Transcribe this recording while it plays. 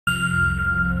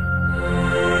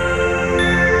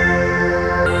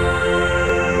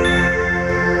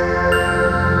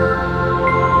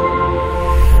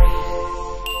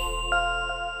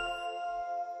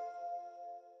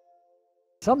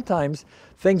Sometimes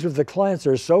things with the clients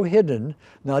are so hidden,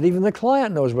 not even the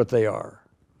client knows what they are.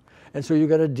 And so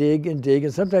you've got to dig and dig,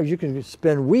 and sometimes you can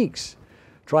spend weeks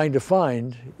trying to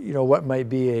find, what might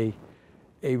be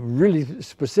a really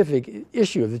specific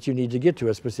issue that you need to get to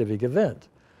a specific event.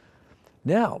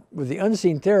 Now, with the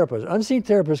unseen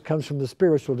therapist comes from the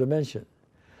spiritual dimension.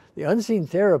 The unseen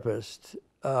therapist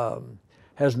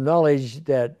has knowledge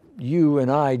that you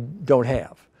and I don't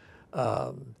have.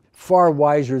 Far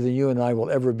wiser than you and I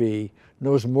will ever be,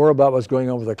 knows more about what's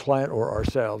going on with the client or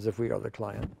ourselves, if we are the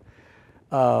client,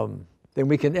 than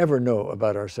we can ever know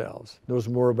about ourselves. Knows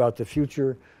more about the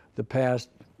future, the past,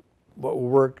 what will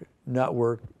work, not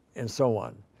work, and so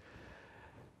on.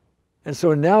 And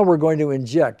so now we're going to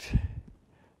inject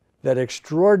that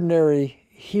extraordinary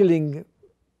healing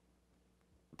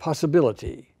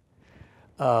possibility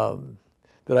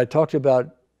that I talked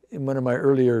about in one of my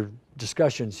earlier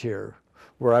discussions here,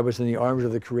 where I was in the arms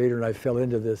of the Creator and I fell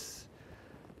into this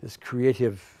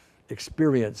creative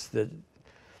experience that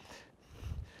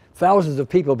thousands of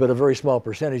people, but a very small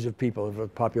percentage of people of the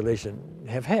population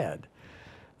have had.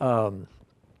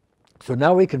 So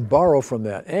now we can borrow from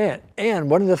that. And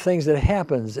one of the things that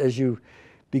happens as you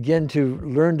begin to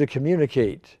learn to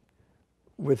communicate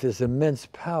with this immense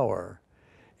power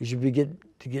is you begin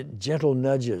to get gentle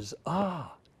nudges.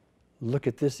 Look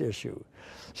at this issue.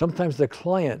 Sometimes the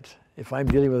client, if I'm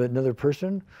dealing with another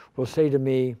person, will say to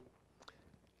me,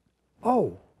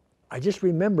 oh, I just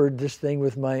remembered this thing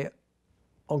with my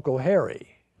Uncle Harry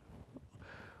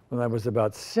when I was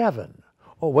about 7.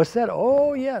 Oh, what's that?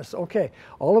 Oh, yes, okay.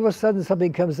 All of a sudden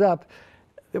something comes up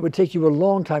that would take you a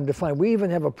long time to find. We even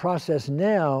have a process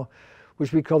now,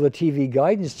 which we call the TV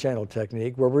guidance channel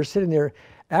technique, where we're sitting there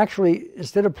actually,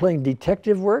 instead of playing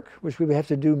detective work, which we would have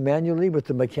to do manually with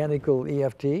the mechanical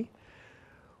EFT,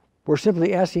 we're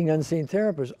simply asking unseen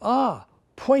therapists,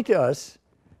 point us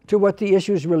to what the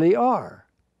issues really are.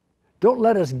 Don't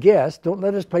let us guess, don't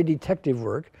let us play detective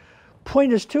work,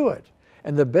 point us to it.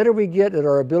 And the better we get at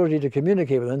our ability to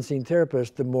communicate with unseen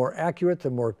therapists, the more accurate, the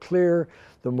more clear,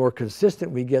 the more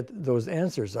consistent we get those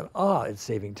answers. And it's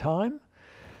saving time.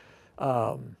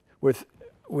 With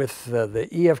the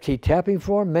EFT tapping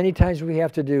form, many times we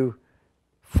have to do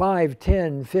 5,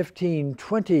 10, 15,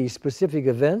 20 specific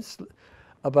events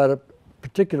about a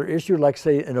particular issue, like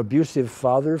say an abusive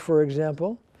father, for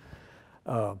example.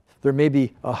 There may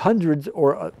be 100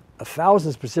 or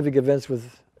 1,000 specific events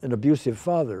with an abusive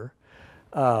father.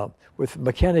 With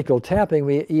mechanical tapping,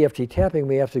 EFT tapping,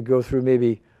 we have to go through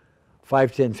maybe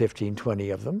 5, 10, 15, 20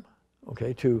 of them,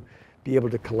 okay, to be able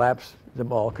to collapse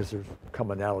them all because there's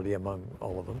commonality among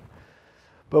all of them.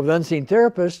 But with unseen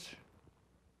therapists,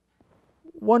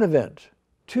 1 event,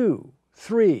 2,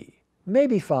 3,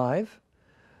 maybe 5,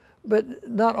 but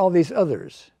not all these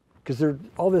others, because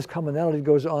all this commonality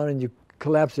goes on and you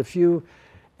collapse a few,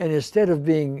 and instead of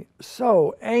being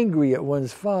so angry at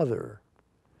one's father,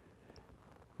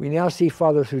 we now see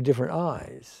Father through different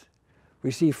eyes.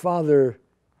 We see Father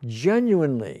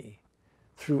genuinely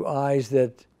through eyes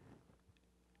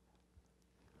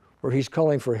where he's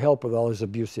calling for help with all his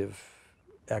abusive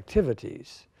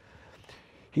activities.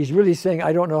 He's really saying,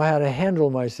 I don't know how to handle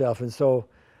myself, and so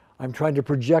I'm trying to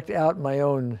project out my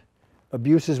own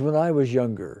abuses when I was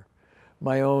younger,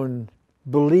 my own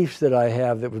beliefs that I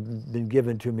have that have been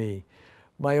given to me,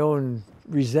 my own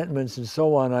resentments and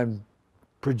so on. I'm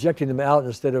projecting them out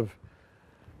instead of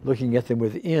looking at them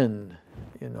within.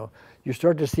 You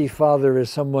start to see Father as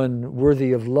someone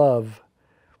worthy of love,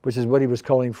 which is what he was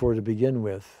calling for to begin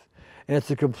with. And it's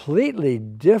a completely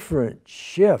different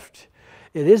shift.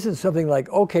 It isn't something like,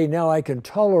 okay, now I can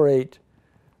tolerate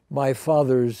my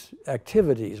father's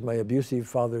activities, my abusive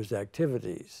father's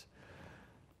activities.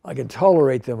 I can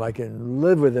tolerate them, I can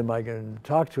live with him, I can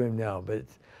talk to him now, but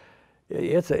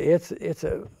it's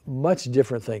a much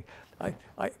different thing.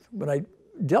 When I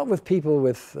dealt with people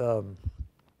with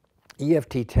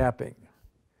EFT tapping,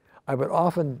 they would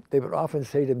often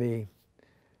say to me,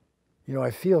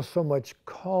 I feel so much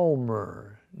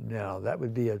calmer now. That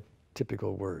would be a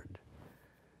typical word.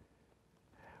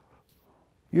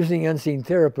 Using unseen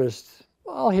therapists,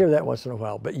 I'll hear that once in a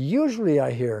while, but usually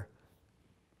I hear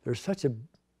there's such a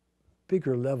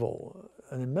bigger level,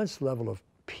 an immense level of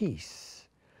peace.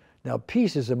 Now,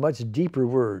 peace is a much deeper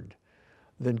word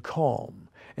than calm.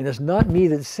 And it's not me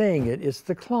that's saying it, it's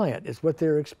the client. It's what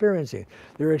they're experiencing.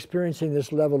 They're experiencing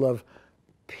this level of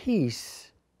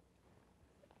peace,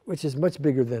 which is much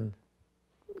bigger than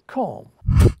calm.